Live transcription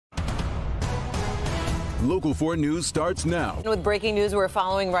Local 4 News starts now. With breaking news we're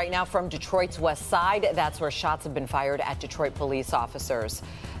following right now from Detroit's west side, that's where shots have been fired at Detroit police officers.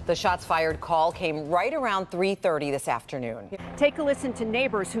 The shots fired call came right around 3:30 this afternoon. Take a listen to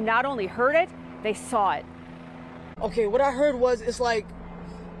neighbors who not only heard it, they saw it. Okay, what I heard was it's like,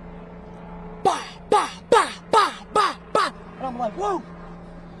 bah, bah, bah, bah, bah, bah. And I'm like, whoa,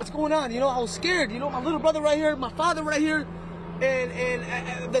 what's going on? You know, I was scared. You know, my little brother right here, my father right here.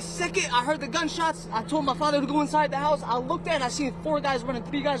 And the second I heard the gunshots, I told my father to go inside the house. I looked at it, I seen 4 guys running,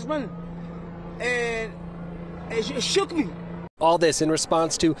 3 guys running. And it shook me. All this in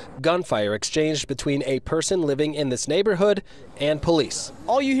response to gunfire exchanged between a person living in this neighborhood and police.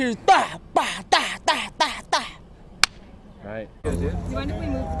 All you hear is bah, bah, da, da, da, da. Right. Do you mind if we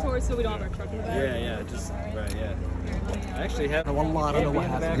move towards so we don't have our truck in the back? Yeah, just right, yeah. I actually have. Wallah, I don't know what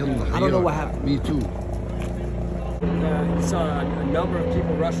happened. I don't know what happened. Me too. You saw a number of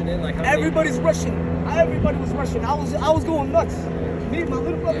people rushing in, like everybody's rushing. Everybody was rushing. I was going nuts. Me and my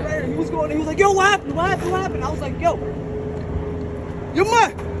little brother right here, he was going. He was like, "Yo, what happened? What happened? What happened?" I was like, "Yo, you're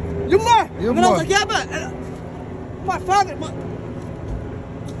mine. You're mine." And I was like, "Yeah, but my father."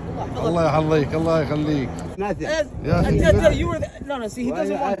 Allah يخليك الله يخليك. Nothing. You were no. See, he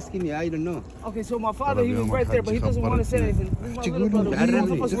doesn't want. Asking me, I don't know. Okay, so my father, he was right there, but he doesn't want to say anything. This is my little brother.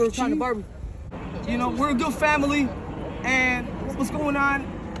 Both of us were trying to barbecue. You know, we're a good family, and what was going on?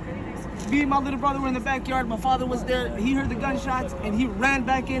 Me and my little brother were in the backyard. My father was there. He heard the gunshots, and he ran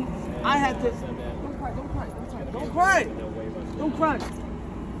back in. I had to. Don't cry. Don't cry. Don't cry. Don't cry.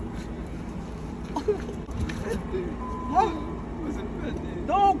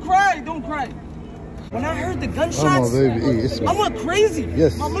 Don't cry. Don't cry. When I heard the gunshots, I went crazy.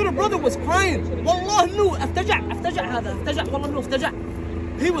 Yes. My little brother was crying. Wallah, no. افتجع هذا. افتجع. والله no. افتجع.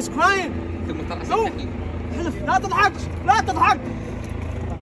 He was crying. No. لا تضحك. لا تضحك.